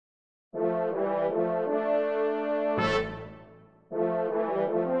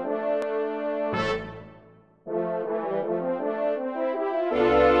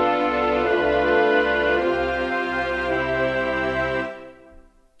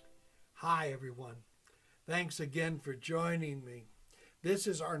Hi, everyone. Thanks again for joining me. This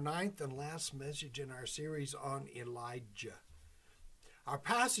is our ninth and last message in our series on Elijah. Our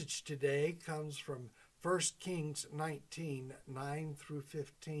passage today comes from 1 Kings 19, 9 through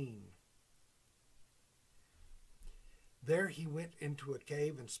 15. There he went into a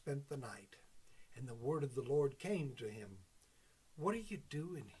cave and spent the night, and the word of the Lord came to him. "What are you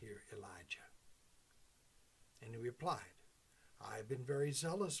doing here, Elijah?" And he replied, "I have been very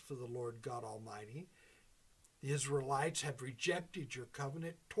zealous for the Lord God Almighty. The Israelites have rejected your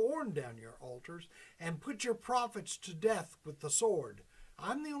covenant, torn down your altars, and put your prophets to death with the sword.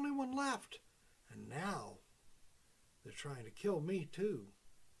 I'm the only one left, and now they're trying to kill me too.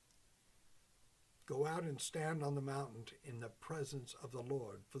 Go out and stand on the mountain in the presence of the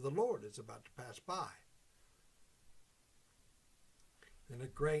Lord, for the Lord is about to pass by." Then a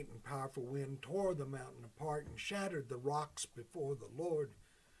great and powerful wind tore the mountain apart and shattered the rocks before the Lord,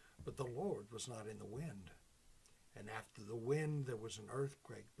 but the Lord was not in the wind. And after the wind there was an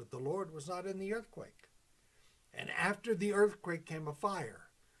earthquake, but the Lord was not in the earthquake. And after the earthquake came a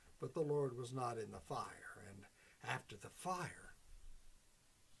fire, but the Lord was not in the fire. And after the fire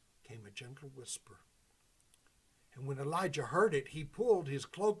came a gentle whisper. And when Elijah heard it, he pulled his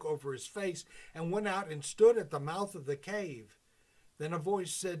cloak over his face and went out and stood at the mouth of the cave. Then a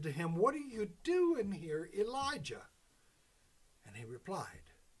voice said to him, "What are you doing here, Elijah?" And he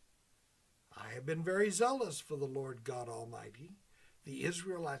replied, "I have been very zealous for the Lord God Almighty. The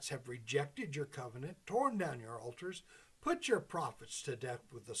Israelites have rejected your covenant, torn down your altars, put your prophets to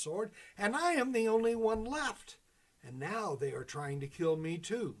death with the sword, and I am the only one left. And now they are trying to kill me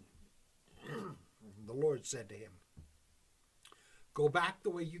too." The Lord said to him, "Go back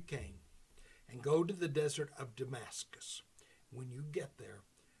the way you came, and go to the desert of Damascus. When you get there,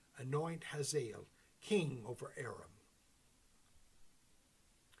 anoint Hazael king over Aram."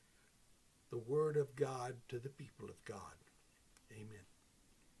 The word of God to the people of God. Amen.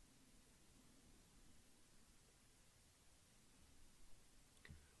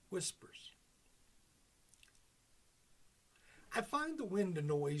 Whispers. I find the wind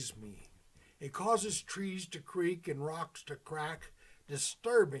annoys me. It causes trees to creak and rocks to crack,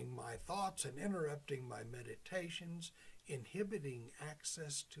 disturbing my thoughts and interrupting my meditations, inhibiting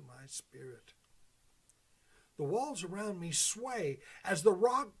access to my spirit. The walls around me sway as the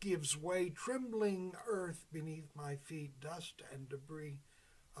rock gives way, trembling earth beneath my feet, dust and debris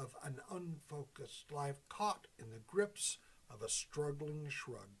of an unfocused life caught in the grips of a struggling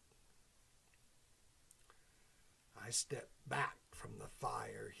shrug. I step back from the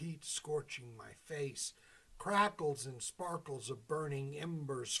fire, heat scorching my face, crackles and sparkles of burning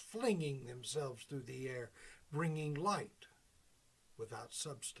embers flinging themselves through the air, bringing light without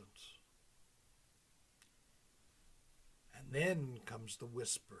substance. And then comes the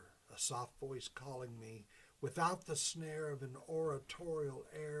whisper, a soft voice calling me, without the snare of an oratorial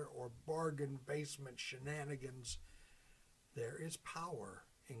air or bargain basement shenanigans. There is power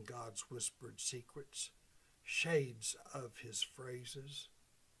in God's whispered secrets, shades of his phrases.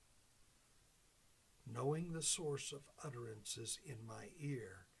 Knowing the source of utterances in my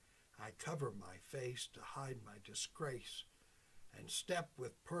ear, I cover my face to hide my disgrace and step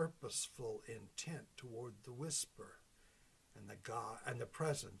with purposeful intent toward the whisper and the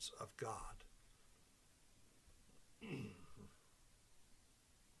presence of God.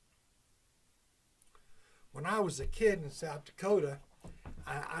 When I was a kid in South Dakota,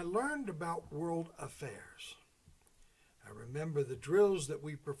 I learned about world affairs. I remember the drills that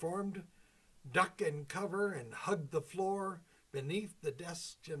we performed: duck and cover and hug the floor beneath the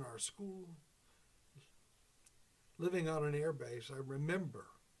desks in our school. Living on an air base, I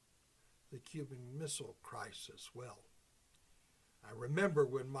remember the Cuban Missile Crisis well. I remember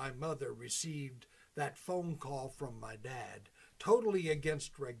when my mother received that phone call from my dad, totally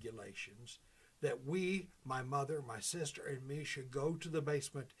against regulations, that we, my mother, my sister, and me, should go to the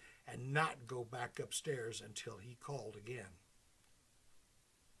basement and not go back upstairs until he called again.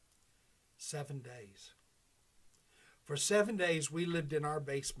 7 days. For 7 days we lived in our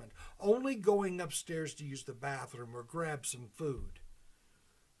basement, only going upstairs to use the bathroom or grab some food.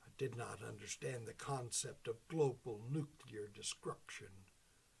 I did not understand the concept of global nuclear destruction.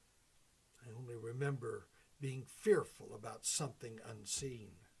 I only remember being fearful about something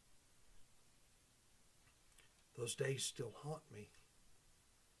unseen. Those days still haunt me.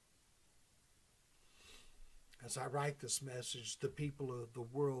 As I write this message, the people of the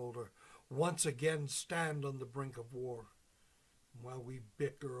world are once again stand on the brink of war. While we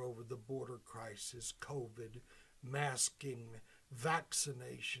bicker over the border crisis, COVID, masking,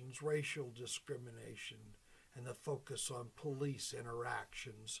 vaccinations, racial discrimination, and the focus on police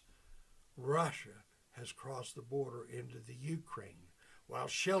interactions, Russia has crossed the border into the Ukraine while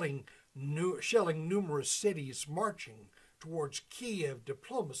shelling numerous cities, marching towards Kiev,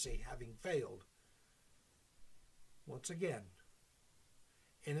 diplomacy having failed. Once again,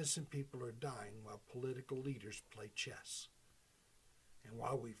 innocent people are dying while political leaders play chess. And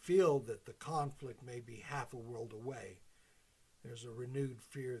while we feel that the conflict may be half a world away, there's a renewed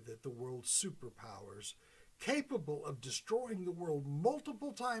fear that the world's superpowers, capable of destroying the world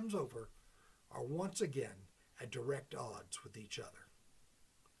multiple times over, are once again at direct odds with each other.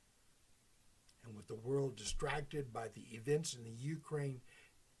 And with the world distracted by the events in the Ukraine,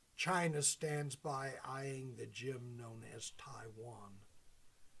 China stands by eyeing the gem known as Taiwan.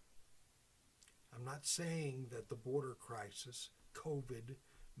 I'm not saying that the border crisis, COVID,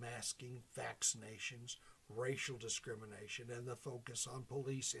 masking, vaccinations, racial discrimination, and the focus on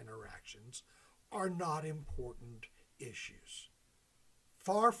police interactions are not important issues.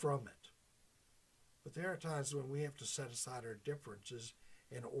 Far from it. But there are times when we have to set aside our differences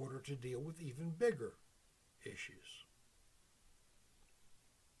in order to deal with even bigger issues.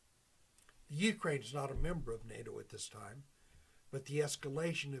 The Ukraine is not a member of NATO at this time, but the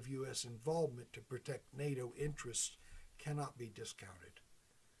escalation of U.S. involvement to protect NATO interests cannot be discounted.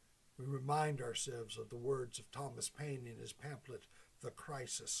 We remind ourselves of the words of Thomas Paine in his pamphlet, The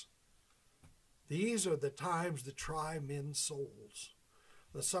Crisis. These are the times that try men's souls.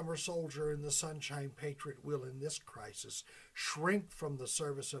 The summer soldier and the sunshine patriot will, in this crisis, shrink from the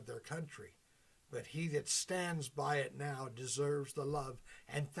service of their country, but he that stands by it now deserves the love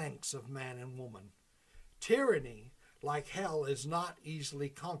and thanks of man and woman. Tyranny, like hell, is not easily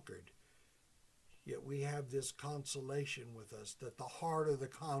conquered. Yet we have this consolation with us that the harder the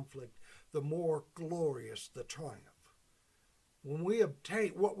conflict, the more glorious the triumph. When we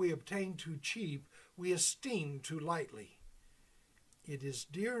obtain what we obtain too cheap, we esteem too lightly. It is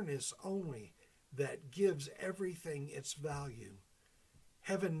dearness only that gives everything its value.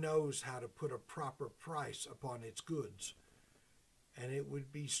 Heaven knows how to put a proper price upon its goods, and it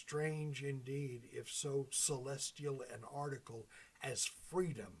would be strange indeed if so celestial an article as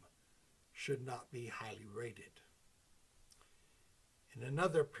freedom should not be highly rated. In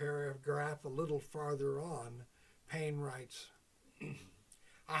another paragraph a little farther on, Paine writes,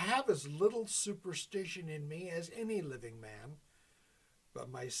 I have as little superstition in me as any living man, but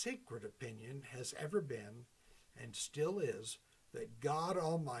my secret opinion has ever been, and still is, that God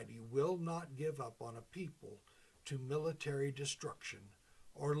Almighty will not give up on a people to military destruction,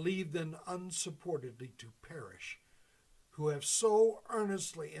 or leave them unsupportedly to perish, who have so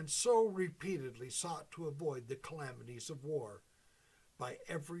earnestly and so repeatedly sought to avoid the calamities of war by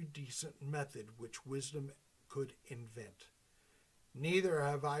every decent method which wisdom could invent. Neither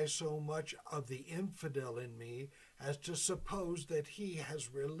have I so much of the infidel in me as to suppose that he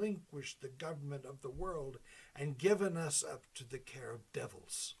has relinquished the government of the world and given us up to the care of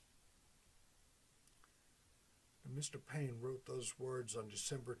devils. And Mr. Paine wrote those words on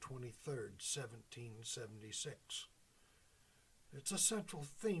December 23rd, 1776. It's a central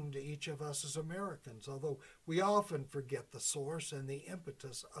theme to each of us as Americans, although we often forget the source and the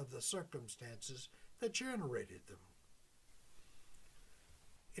impetus of the circumstances that generated them.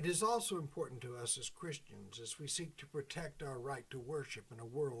 It is also important to us as Christians as we seek to protect our right to worship in a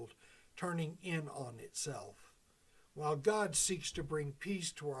world turning in on itself. While God seeks to bring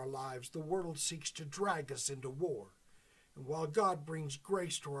peace to our lives, the world seeks to drag us into war. And while God brings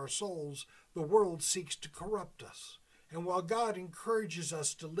grace to our souls, the world seeks to corrupt us. And while God encourages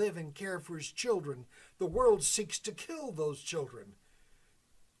us to live and care for his children, the world seeks to kill those children.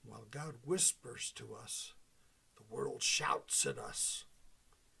 While God whispers to us, the world shouts at us.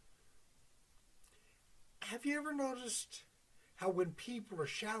 Have you ever noticed how when people are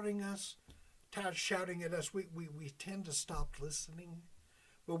shouting at us, we tend to stop listening?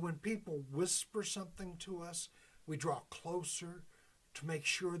 But when people whisper something to us, we draw closer to make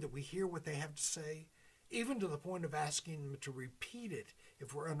sure that we hear what they have to say, even to the point of asking them to repeat it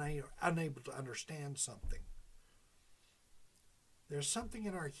if we're unable to understand something. There's something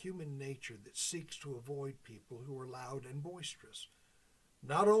in our human nature that seeks to avoid people who are loud and boisterous.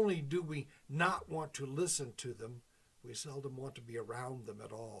 Not only do we not want to listen to them, we seldom want to be around them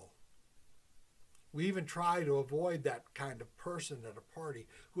at all. We even try to avoid that kind of person at a party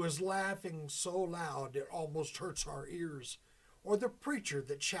who is laughing so loud it almost hurts our ears, or the preacher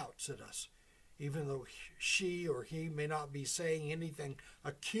that shouts at us, even though she or he may not be saying anything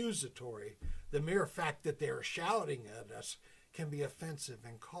accusatory. The mere fact that they are shouting at us can be offensive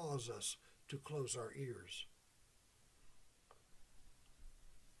and cause us to close our ears.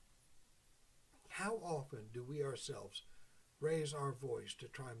 How often do we ourselves raise our voice to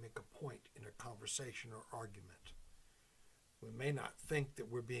try and make a point in a conversation or argument. We may not think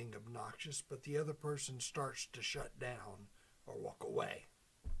that we're being obnoxious, but the other person starts to shut down or walk away.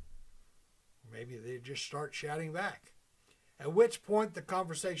 Maybe they just start shouting back, at which point the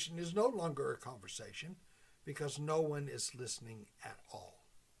conversation is no longer a conversation because no one is listening at all.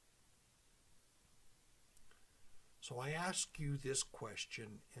 So I ask you this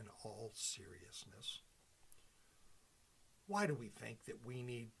question in all seriousness. Why do we think that we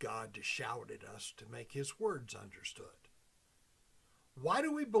need God to shout at us to make his words understood? Why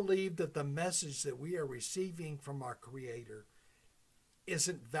do we believe that the message that we are receiving from our Creator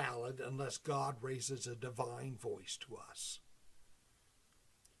isn't valid unless God raises a divine voice to us?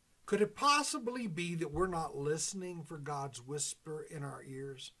 Could it possibly be that we're not listening for God's whisper in our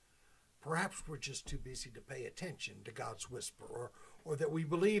ears? Perhaps we're just too busy to pay attention to God's whisper, or that we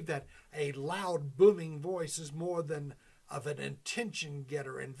believe that a loud, booming voice is more than of an attention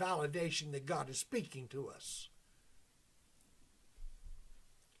getter and validation that God is speaking to us.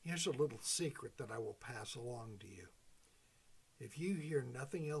 Here's a little secret that I will pass along to you. If you hear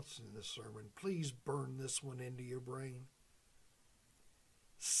nothing else in this sermon, please burn this one into your brain.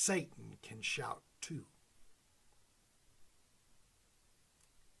 Satan can shout too.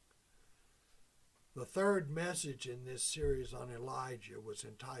 The third message in this series on Elijah was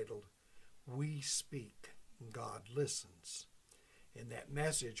entitled, We Speak, God Listens. In that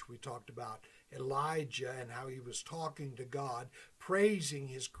message, we talked about Elijah and how he was talking to God, praising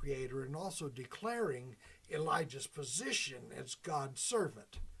his Creator, and also declaring Elijah's position as God's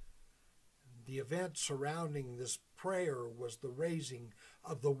servant. The event surrounding this prayer was the raising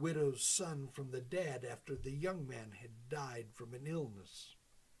of the widow's son from the dead after the young man had died from an illness.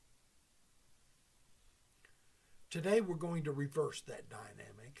 Today we're going to reverse that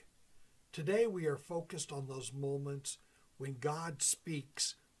dynamic. Today we are focused on those moments when God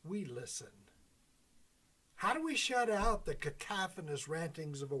speaks, we listen. How do we shut out the cacophonous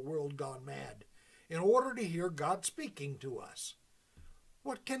rantings of a world gone mad in order to hear God speaking to us?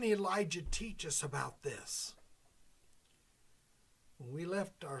 What can Elijah teach us about this? When we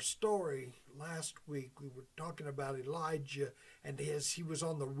left our story last week, we were talking about Elijah and he was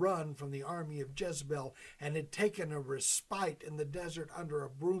on the run from the army of Jezebel and had taken a respite in the desert under a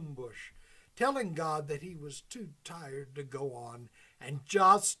broom bush, telling God that he was too tired to go on and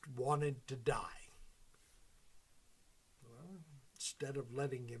just wanted to die. Well, instead of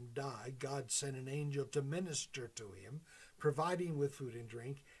letting him die, God sent an angel to minister to him, providing with food and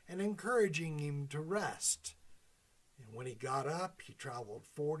drink and encouraging him to rest. And when he got up, he traveled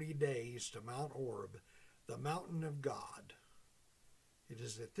 40 days to Mount Horeb, the mountain of God. It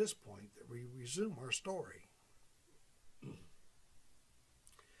is at this point that we resume our story.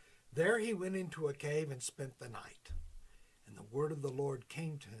 There he went into a cave and spent the night, and the word of the Lord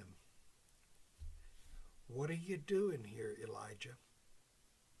came to him. What are you doing here, Elijah?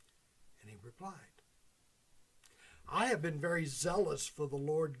 And he replied, I have been very zealous for the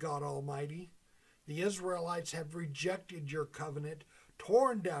Lord God Almighty. The Israelites have rejected your covenant,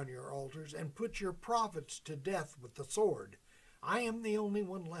 torn down your altars, and put your prophets to death with the sword. I am the only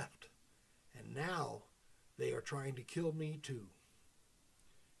one left, and now they are trying to kill me too.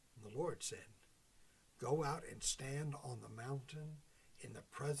 And the Lord said, Go out and stand on the mountain in the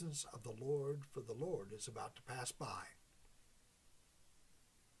presence of the Lord, for the Lord is about to pass by.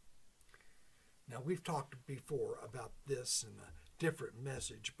 Now, we've talked before about this in a different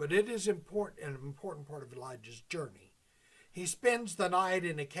message, but it is an important part of Elijah's journey. He spends the night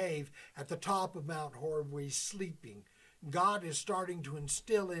in a cave at the top of Mount Horeb where he's sleeping. God is starting to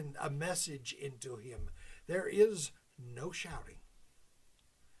instill in a message into him. There is no shouting.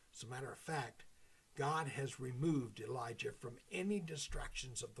 As a matter of fact, God has removed Elijah from any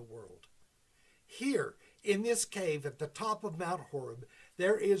distractions of the world. Here, in this cave at the top of Mount Horeb,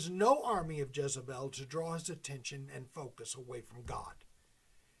 there is no army of Jezebel to draw his attention and focus away from God.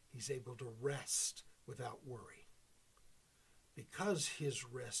 He's able to rest without worry. Because his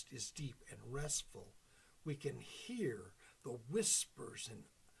rest is deep and restful, we can hear the whispers and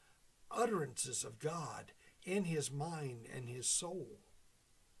utterances of God in his mind and his soul.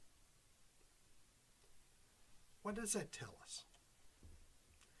 What does that tell us?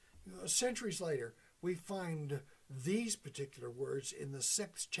 Centuries later, we find these particular words in the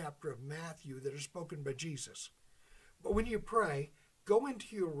 6th chapter of Matthew that are spoken by Jesus. But when you pray, go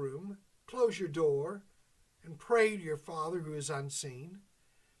into your room, close your door, and pray to your Father who is unseen.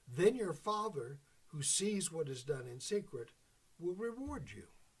 Then your Father, who sees what is done in secret, will reward you.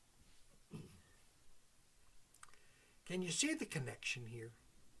 Can you see the connection here?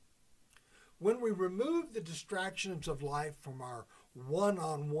 When we remove the distractions of life from our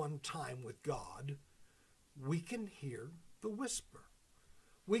one-on-one time with God, we can hear the whisper.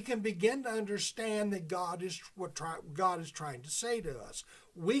 We can begin to understand that God is trying to say to us.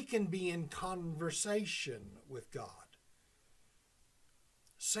 We can be in conversation with God.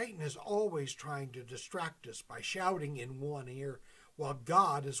 Satan is always trying to distract us by shouting in one ear while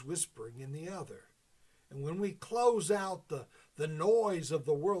God is whispering in the other. And when we close out the noise of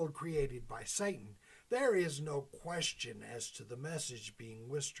the world created by Satan, there is no question as to the message being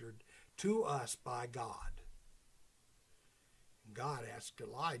whispered to us by God. God asked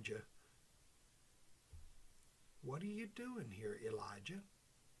Elijah, "What are you doing here, Elijah?"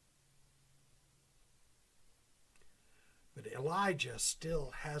 But Elijah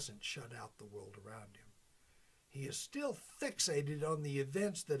still hasn't shut out the world around him. He is still fixated on the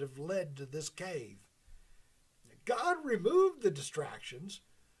events that have led to this cave. God removed the distractions,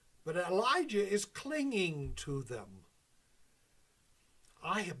 but Elijah is clinging to them.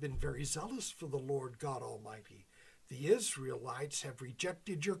 I have been very zealous for the Lord God Almighty. The Israelites have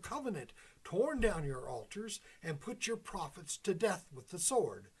rejected your covenant, torn down your altars, and put your prophets to death with the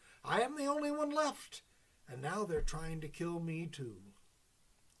sword. I am the only one left, and now they're trying to kill me too.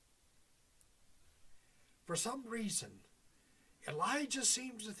 For some reason, Elijah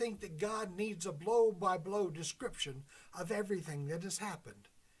seems to think that God needs a blow-by-blow description of everything that has happened.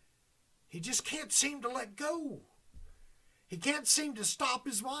 He just can't seem to let go. He can't seem to stop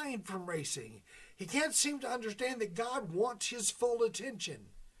his mind from racing. He can't seem to understand that God wants his full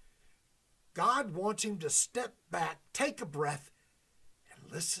attention. God wants him to step back, take a breath,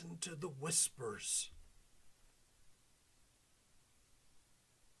 and listen to the whispers.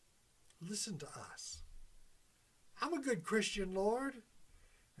 Listen to us. I'm a good Christian, Lord,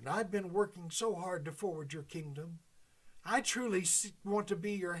 and I've been working so hard to forward your kingdom. I truly want to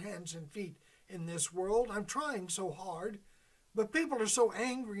be your hands and feet in this world. I'm trying so hard, but people are so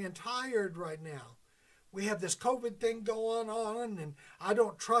angry and tired right now. We have this COVID thing going on, and I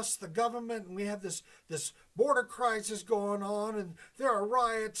don't trust the government, and we have this border crisis going on, and there are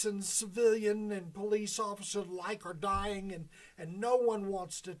riots, and civilian and police officers alike are dying, and no one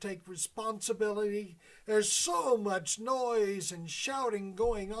wants to take responsibility. There's so much noise and shouting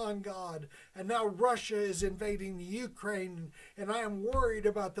going on, God, and now Russia is invading the Ukraine, and I am worried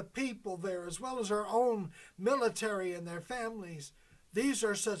about the people there as well as our own military and their families. These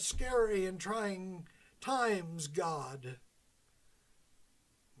are such scary and trying times, God.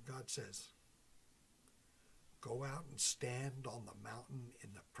 God says, go out and stand on the mountain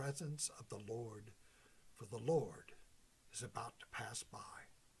in the presence of the Lord, for the Lord is about to pass by.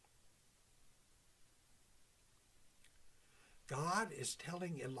 God is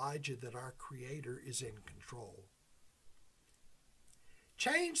telling Elijah that our Creator is in control.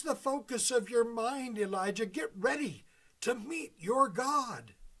 Change the focus of your mind, Elijah. Get ready to meet your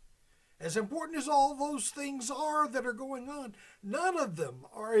God. As important as all those things are that are going on, none of them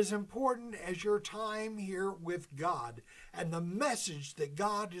are as important as your time here with God and the message that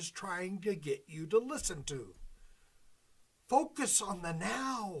God is trying to get you to listen to. Focus on the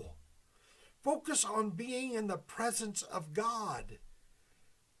now. Focus on being in the presence of God.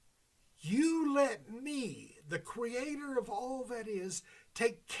 You let me, the Creator of all that is,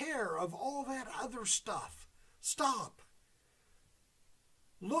 take care of all that other stuff. Stop.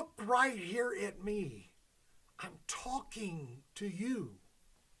 Look right here at me. I'm talking to you.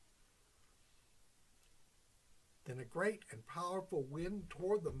 Then a great and powerful wind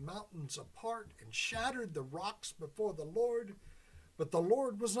tore the mountains apart and shattered the rocks before the Lord. But the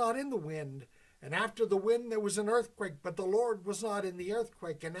Lord was not in the wind. And after the wind there was an earthquake, but the Lord was not in the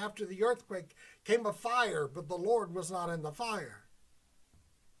earthquake. And after the earthquake came a fire, but the Lord was not in the fire.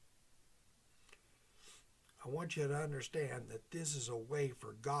 I want you to understand that this is a way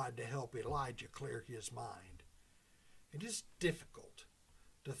for God to help Elijah clear his mind. It is difficult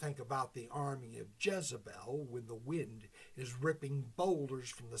to think about the army of Jezebel when the wind is ripping boulders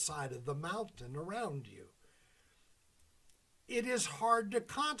from the side of the mountain around you. It is hard to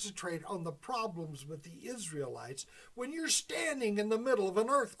concentrate on the problems with the Israelites when you're standing in the middle of an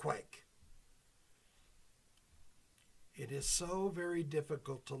earthquake. It is so very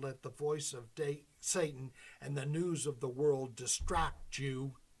difficult to let the voice of Satan and the news of the world distract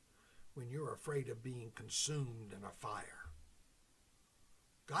you when you're afraid of being consumed in a fire.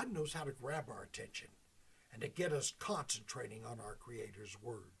 God knows how to grab our attention and to get us concentrating on our Creator's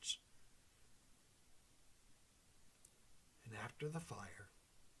words. And after the fire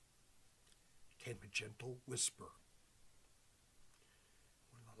came a gentle whisper.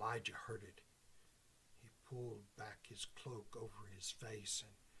 When Elijah heard it, he pulled back his cloak over his face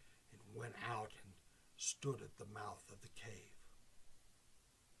and went out and stood at the mouth of the cave.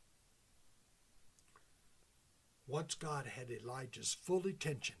 Once God had Elijah's full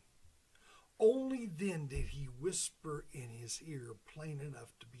attention, only then did he whisper in his ear plain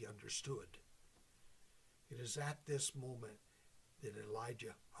enough to be understood. It is at this moment that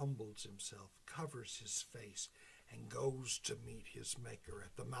Elijah humbles himself, covers his face, and goes to meet his Maker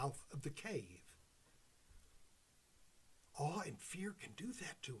at the mouth of the cave. Awe and fear can do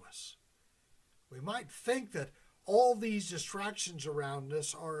that to us. We might think that all these distractions around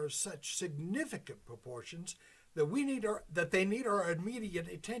us are of such significant proportions that they need our immediate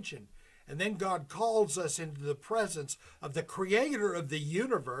attention. And then God calls us into the presence of the Creator of the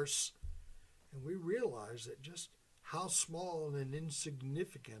universe, and we realize that just how small and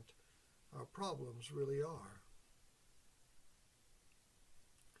insignificant our problems really are.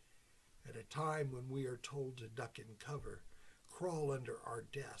 At a time when we are told to duck and cover, crawl under our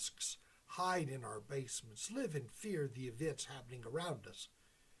desks, hide in our basements, live in fear of the events happening around us,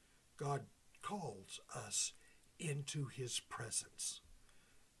 God calls us into his presence,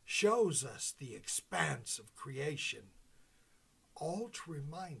 shows us the expanse of creation, all to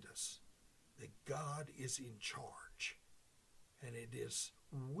remind us that God is in charge, and it is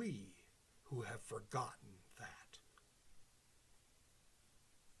we who have forgotten that.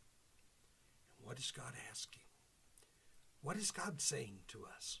 And what is God asking? What is God saying to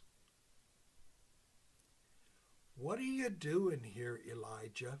us? What are you doing here,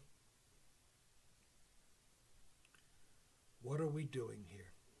 Elijah? What are we doing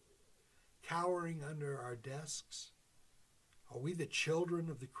here? Cowering under our desks? Are we the children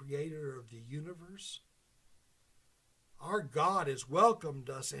of the Creator of the universe? Our God has welcomed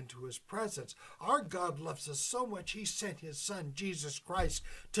us into his presence. Our God loves us so much he sent his Son, Jesus Christ,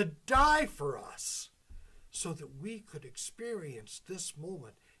 to die for us so that we could experience this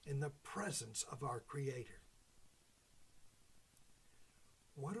moment in the presence of our Creator.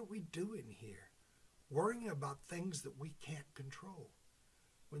 What are we doing here? Worrying about things that we can't control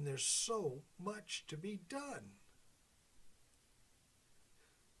when there's so much to be done.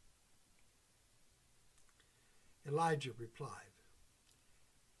 Elijah replied,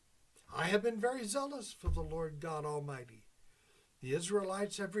 I have been very zealous for the Lord God Almighty. The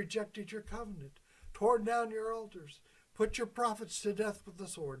Israelites have rejected your covenant, torn down your altars, put your prophets to death with the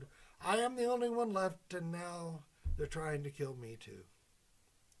sword. I am the only one left, and now they're trying to kill me too.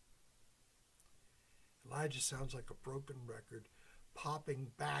 Elijah sounds like a broken record, popping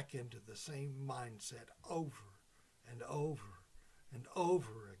back into the same mindset over and over and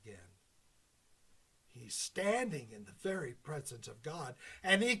over again. He's standing in the very presence of God,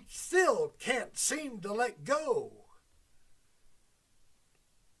 and he still can't seem to let go.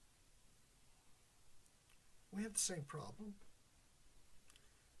 We have the same problem.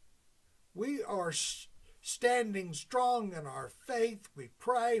 We are standing strong in our faith. We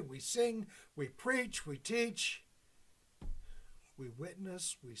pray, we sing, we preach, we teach, we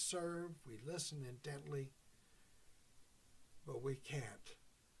witness, we serve, we listen intently, but we can't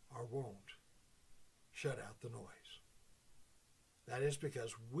or won't shut out the noise. That is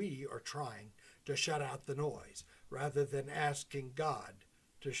because we are trying to shut out the noise rather than asking God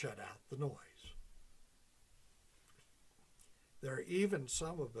to shut out the noise. There are even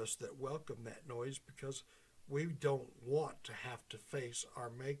some of us that welcome that noise because we don't want to have to face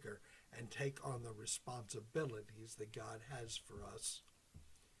our Maker and take on the responsibilities that God has for us.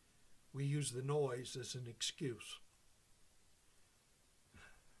 We use the noise as an excuse.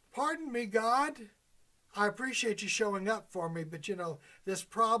 Pardon me, God. I appreciate you showing up for me, but this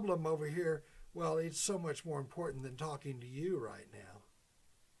problem over here, well, it's so much more important than talking to you right now.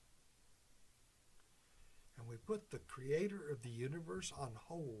 And we put the Creator of the universe on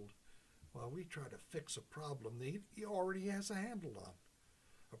hold while we try to fix a problem that he already has a handle on.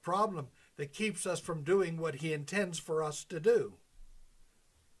 A problem that keeps us from doing what he intends for us to do.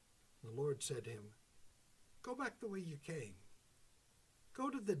 The Lord said to him, go back the way you came. Go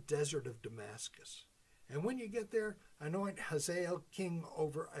to the desert of Damascus. And when you get there, anoint Hazael king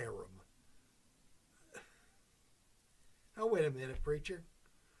over Aram. Now wait a minute, preacher.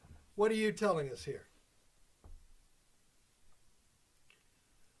 What are you telling us here?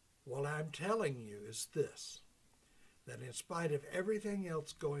 What I'm telling you is this, that in spite of everything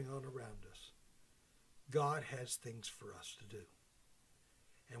else going on around us, God has things for us to do.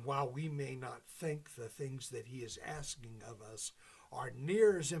 And while we may not think the things that he is asking of us are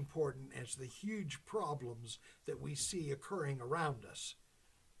near as important as the huge problems that we see occurring around us,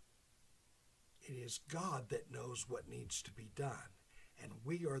 it is God that knows what needs to be done, and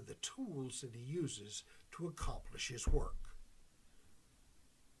we are the tools that he uses to accomplish his work.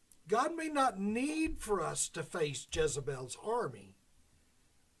 God may not need for us to face Jezebel's army,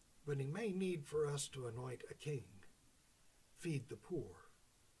 but he may need for us to anoint a king, feed the poor,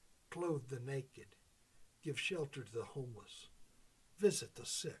 clothe the naked, give shelter to the homeless, visit the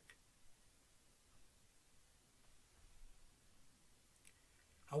sick.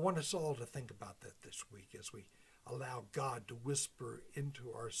 I want us all to think about that this week as we allow God to whisper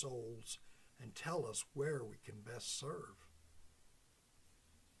into our souls and tell us where we can best serve.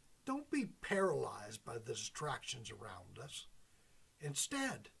 Don't be paralyzed by the distractions around us.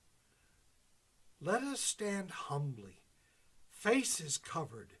 Instead, let us stand humbly, faces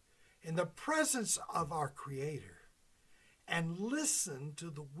covered, in the presence of our Creator and listen to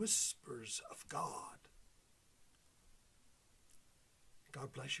the whispers of God.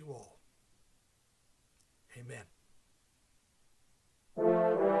 God bless you all. Amen.